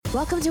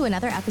Welcome to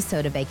another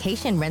episode of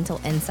Vacation Rental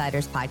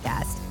Insiders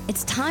Podcast.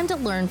 It's time to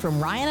learn from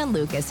Ryan and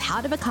Lucas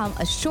how to become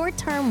a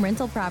short-term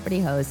rental property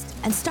host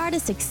and start a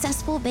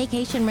successful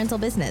vacation rental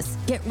business.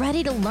 Get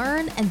ready to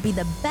learn and be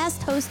the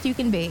best host you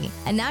can be.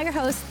 And now your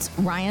hosts,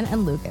 Ryan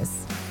and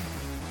Lucas.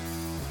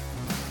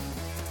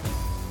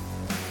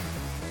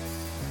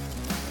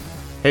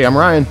 Hey, I'm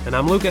Ryan. And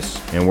I'm Lucas.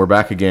 And we're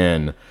back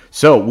again.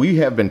 So we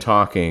have been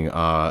talking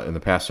in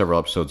the past several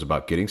episodes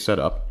about getting set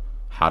up,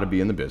 how to be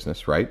in the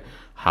business, right?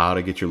 How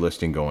to get your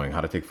listing going, how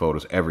to take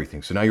photos,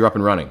 everything. So now you're up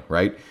and running,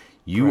 right?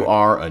 You Correct.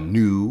 are a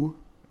new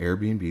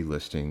Airbnb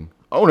listing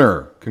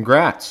owner.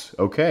 Congrats.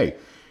 Okay.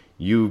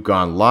 You've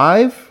gone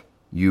live,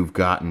 you've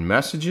gotten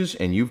messages,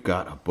 and you've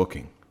got a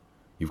booking.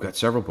 You've got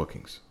several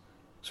bookings.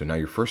 So now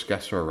your first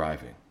guests are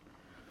arriving.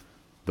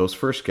 Those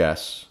first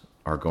guests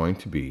are going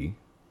to be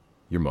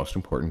your most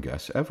important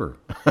guests ever.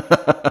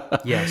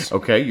 Yes.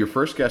 Okay, your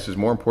first guest is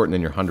more important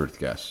than your 100th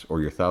guest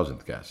or your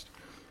 1,000th guest.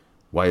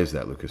 Why is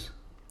that, Lucas?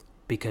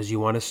 Because you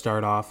want to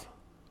start off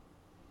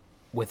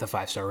with a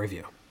 5-star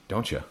review.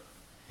 Don't you?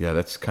 Yeah,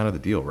 that's kind of the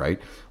deal,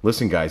 right?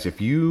 Listen, guys, if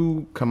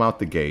you come out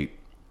the gate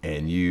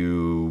and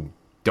you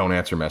don't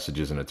answer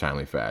messages in a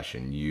timely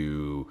fashion,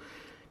 you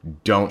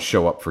don't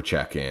show up for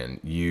check-in,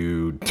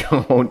 you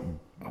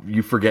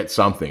forget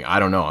something.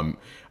 I don't know.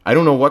 I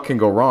don't know what can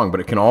go wrong,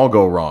 but it can all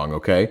go wrong,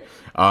 okay?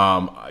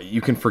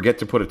 You can forget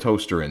to put a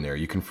toaster in there.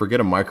 You can forget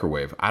a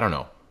microwave. I don't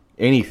know.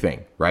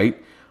 Anything,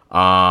 right?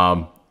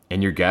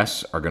 And your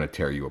guests are going to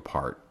tear you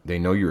apart. They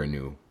know you're a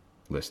new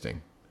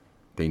listing.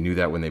 They knew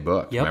that when they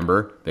booked. Yep.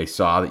 Remember? They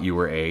saw that you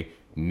were a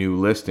new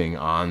listing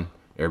on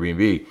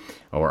Airbnb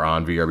or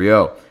on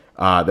VRBO.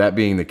 That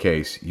being the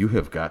case, you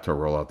have got to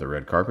roll out the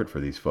red carpet for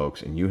these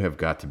folks, and you have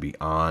got to be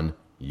on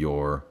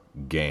your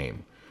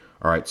game.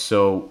 All right,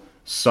 so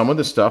some of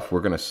the stuff we're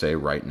going to say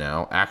right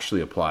now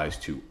actually applies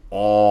to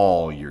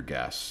all your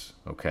guests,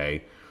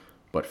 okay?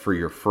 But for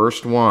your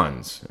first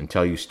ones,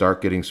 until you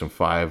start getting some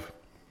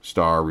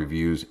 5-star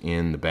reviews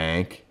in the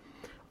bank,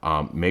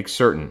 make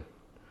certain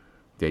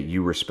that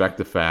you respect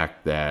the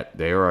fact that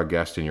they are a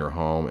guest in your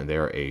home and they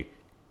are a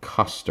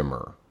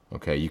customer,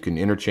 okay? You can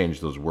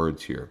interchange those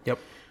words here. Yep.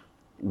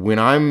 When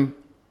I'm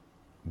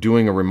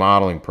doing a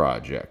remodeling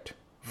project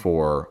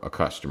for a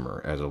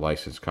customer as a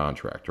licensed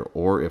contractor,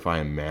 or if I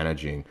am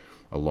managing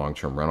a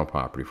long-term rental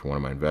property for one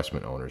of my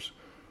investment owners,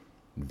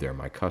 they're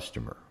my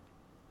customer.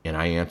 And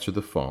I answer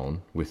the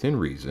phone within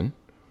reason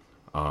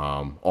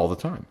all the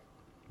time.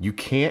 You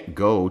can't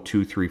go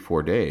 2, 3,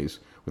 4 days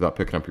without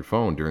picking up your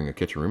phone during a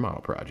kitchen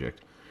remodel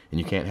project. And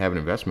you can't have an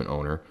investment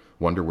owner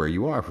wonder where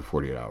you are for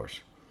 48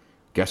 hours.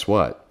 Guess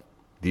what?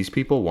 These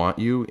people want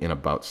you in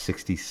about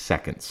 60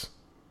 seconds.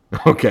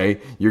 Okay?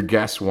 Your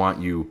guests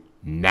want you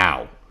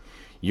now.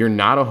 You're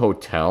not a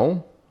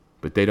hotel,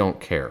 but they don't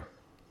care.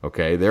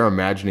 Okay? They're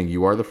imagining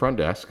you are the front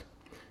desk.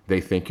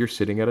 They think you're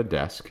sitting at a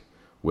desk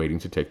waiting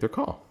to take their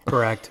call.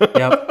 Correct.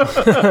 Yep.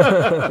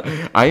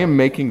 I am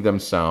making them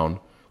sound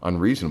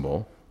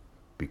unreasonable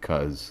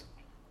because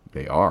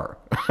they are.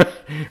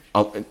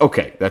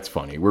 Okay, that's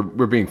funny. We're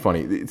being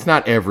funny. It's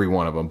not every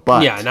one of them,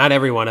 but Yeah, not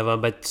every one of them,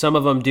 but some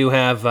of them do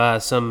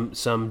have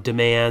some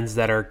demands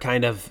that are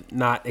kind of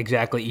not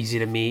exactly easy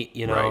to meet,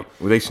 you know. right.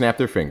 Well, they snap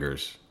their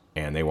fingers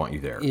and they want you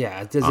there.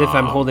 Yeah, it's as if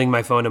I'm holding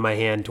my phone in my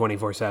hand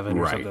 24/7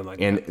 or Right. something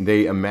like And that.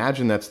 they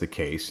imagine that's the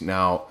case.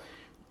 Now,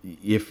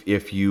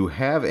 if you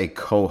have a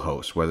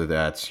co-host, whether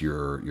that's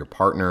your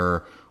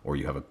partner or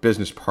you have a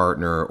business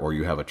partner or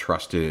you have a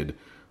trusted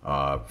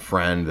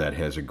friend that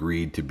has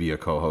agreed to be a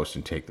co-host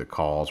and take the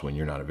calls when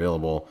you're not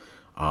available,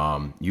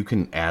 you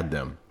can add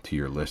them to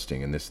your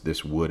listing, and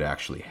this would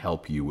actually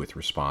help you with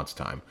response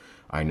time.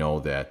 I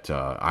know that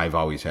I've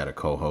always had a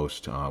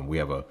co-host. We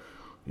have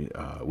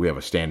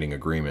a standing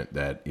agreement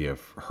that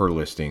if her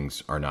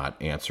listings are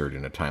not answered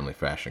in a timely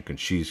fashion,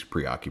 because she's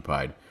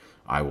preoccupied,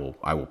 I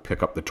will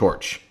pick up the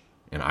torch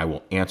and I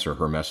will answer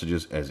her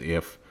messages as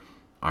if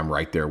I'm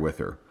right there with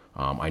her.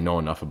 I know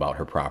enough about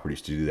her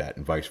properties to do that,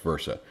 and vice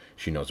versa.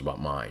 She knows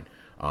about mine.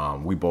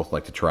 We both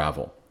like to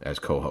travel as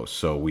co-hosts,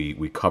 so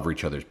we cover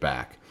each other's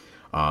back.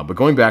 But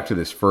going back to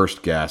this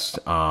first guest,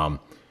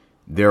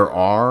 there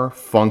are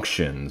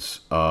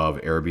functions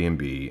of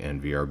Airbnb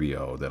and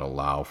VRBO that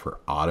allow for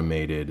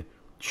automated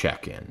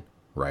check-in,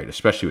 right?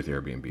 Especially with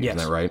Airbnb, Yes.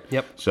 Isn't that right?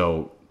 Yep.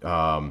 So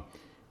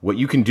what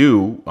you can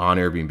do on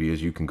Airbnb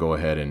is you can go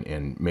ahead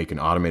and make an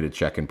automated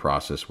check-in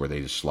process where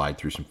they just slide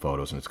through some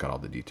photos and it's got all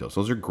the details.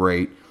 Those are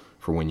great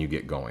for when you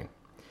get going.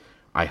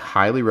 I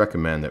highly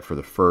recommend that for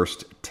the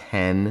first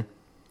 10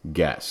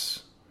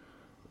 guests,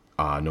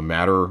 no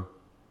matter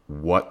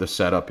what the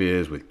setup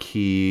is with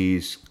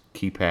keys,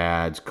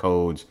 keypads,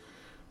 codes,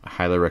 I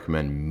highly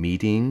recommend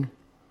meeting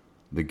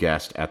the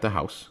guest at the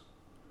house,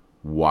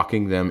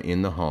 walking them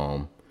in the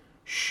home,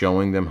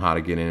 showing them how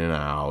to get in and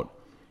out,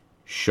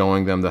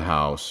 showing them the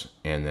house,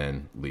 and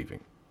then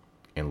leaving.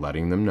 and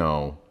letting them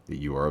know that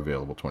you are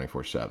available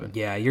 24/7.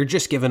 Yeah, you're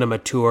just giving them a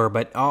tour,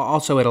 but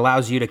also it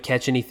allows you to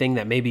catch anything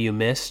that maybe you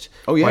missed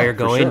Oh, yeah, while you're for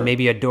going. sure.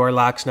 Maybe a door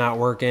lock's not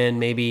working.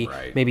 Maybe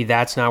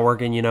that's not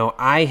working. You know,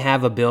 I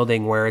have a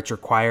building where it's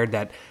required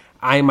that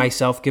I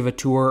myself give a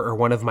tour, or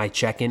one of my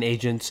check-in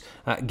agents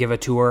give a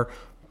tour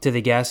to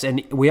the guests,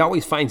 and we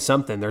always find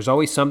something. There's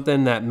always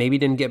something that maybe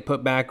didn't get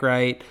put back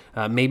right,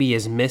 maybe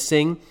is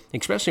missing,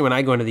 especially when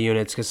I go into the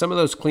units, because some of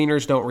those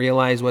cleaners don't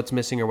realize what's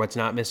missing or what's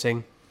not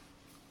missing.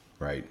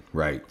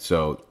 Right.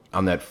 So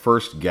on that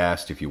first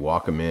guest, if you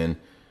walk them in,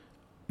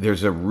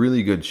 there's a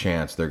really good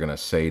chance they're going to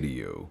say to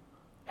you,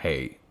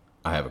 hey,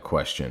 I have a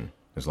question,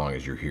 as long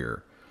as you're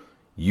here.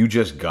 You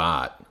just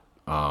got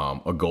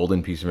a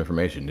golden piece of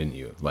information, didn't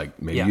you?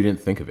 Like, maybe you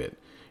didn't think of it.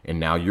 And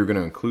now you're going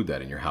to include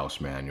that in your house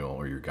manual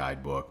or your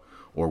guidebook.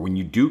 Or when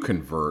you do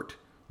convert,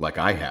 like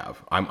I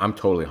have, I'm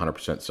totally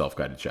 100%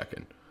 self-guided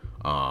check-in.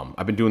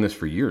 I've been doing this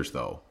for years,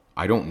 though.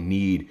 I don't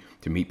need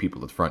to meet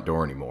people at the front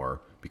door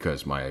anymore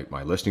because my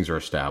listings are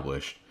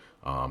established.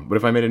 But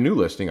if I made a new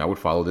listing, I would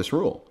follow this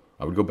rule.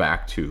 I would go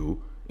back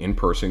to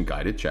in-person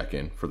guided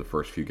check-in for the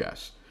first few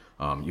guests.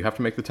 You have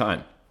to make the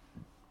time.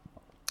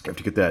 You have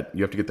to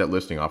get that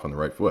listing off on the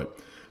right foot.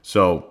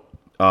 So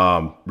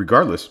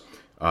regardless,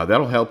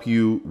 that'll help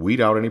you weed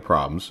out any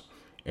problems,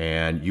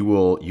 and you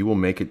will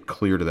make it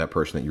clear to that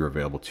person that you're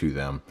available to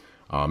them.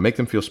 Make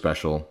them feel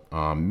special.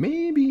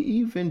 Maybe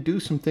even do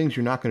some things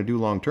you're not going to do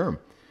long term.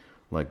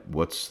 Like,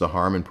 what's the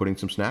harm in putting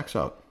some snacks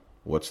out?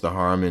 What's the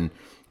harm in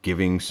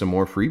giving some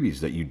more freebies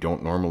that you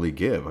don't normally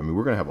give? I mean,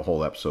 we're going to have a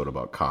whole episode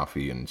about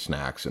coffee and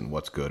snacks and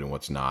what's good and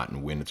what's not,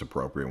 and when it's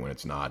appropriate, when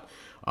it's not.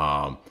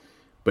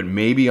 But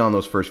maybe on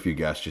those first few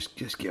guests,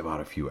 just give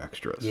out a few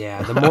extras.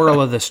 Yeah, the moral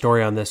of the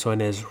story on this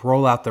one is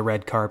roll out the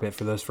red carpet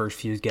for those first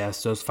few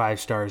guests. Those 5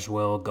 stars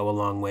will go a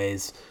long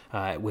ways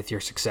with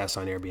your success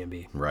on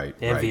Airbnb. Right.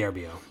 And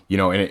VRBO. You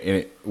know,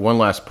 and one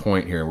last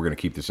point here, and we're going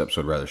to keep this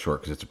episode rather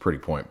short because it's a pretty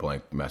point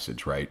blank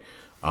message, right?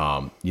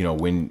 You know,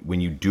 when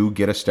you do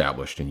get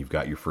established and you've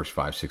got your first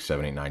 5, 6,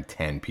 7, 8, 9,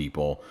 10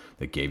 people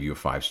that gave you a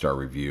 5-star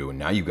review, and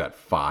now you've got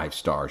 5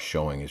 stars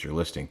showing as your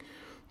listing,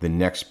 the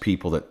next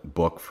people that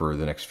book for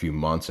the next few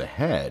months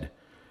ahead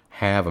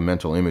have a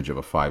mental image of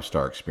a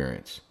 5-star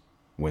experience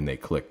when they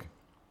click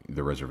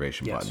the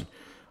reservation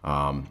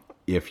button.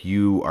 If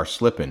you are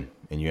slipping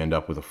and you end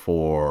up with a 4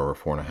 or a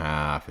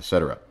 4.5,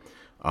 etc.,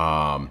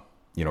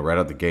 you know, right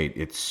out the gate,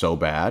 it's so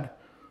bad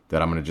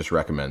that I'm going to just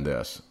recommend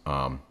this.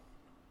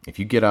 If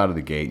you get out of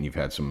the gate and you've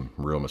had some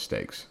real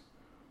mistakes,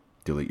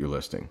 delete your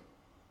listing,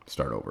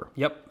 start over.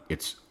 Yep.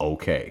 It's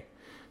okay.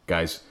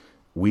 Guys,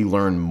 we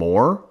learn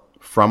more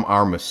from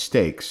our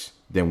mistakes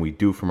than we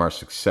do from our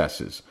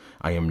successes.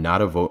 I am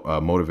not a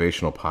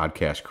motivational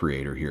podcast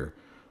creator here,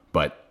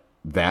 but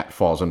that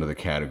falls under the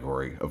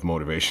category of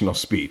motivational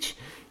speech.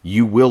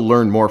 You will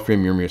learn more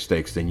from your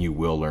mistakes than you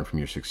will learn from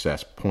your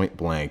success. Point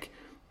blank.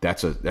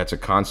 That's a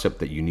concept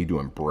that you need to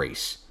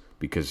embrace,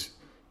 because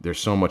there's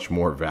so much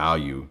more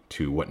value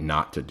to what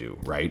not to do,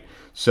 right?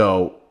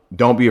 So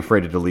don't be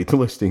afraid to delete the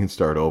listing and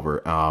start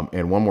over.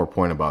 And one more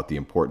point about the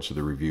importance of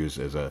the reviews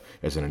as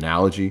an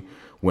analogy.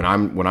 When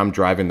I'm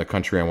driving the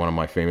country on one of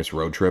my famous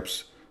road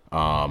trips,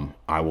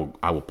 I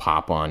will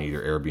pop on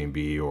either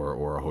Airbnb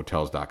or a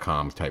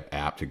Hotels.com type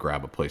app to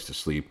grab a place to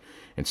sleep.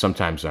 And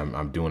sometimes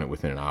I'm doing it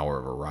within an hour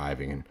of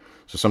arriving. And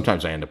so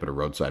sometimes I end up at a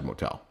roadside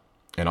motel,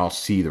 and I'll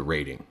see the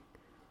rating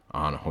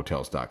on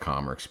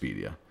Hotels.com or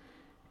Expedia,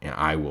 and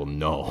I will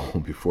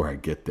know before I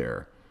get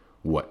there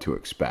what to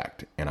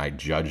expect. And I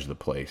judge the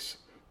place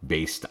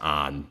based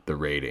on the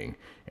rating.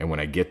 And when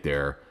I get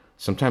there,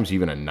 sometimes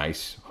even a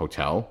nice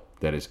hotel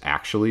that is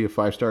actually a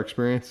 5-star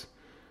experience,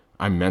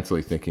 I'm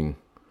mentally thinking,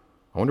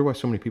 I wonder why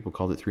so many people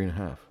called it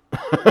 3.5.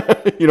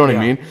 You know what I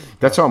mean?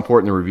 That's how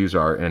important the reviews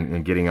are,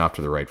 and getting off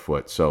to the right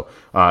foot. So,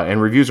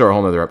 and reviews are a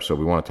whole nother episode.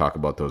 We want to talk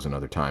about those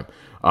another time.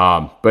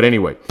 But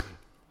anyway,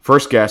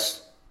 first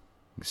guess,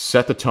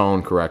 set the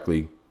tone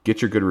correctly,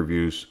 get your good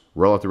reviews,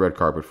 roll out the red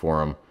carpet for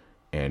them,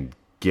 and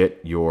get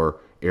your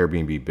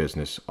Airbnb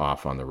business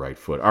off on the right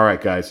foot. All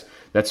right, guys,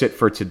 that's it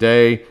for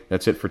today.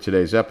 That's it for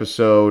today's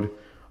episode.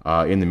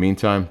 In the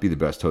meantime, be the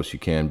best host you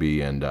can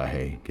be, and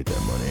hey, get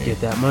that money. Get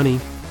that money.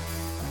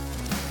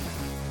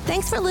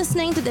 Thanks for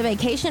listening to the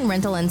Vacation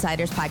Rental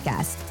Insiders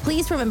podcast.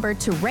 Please remember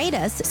to rate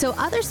us so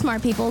other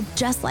smart people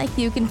just like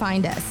you can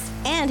find us.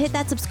 And hit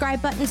that subscribe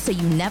button so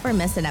you never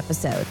miss an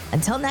episode.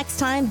 Until next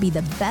time, be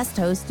the best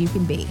host you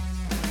can be.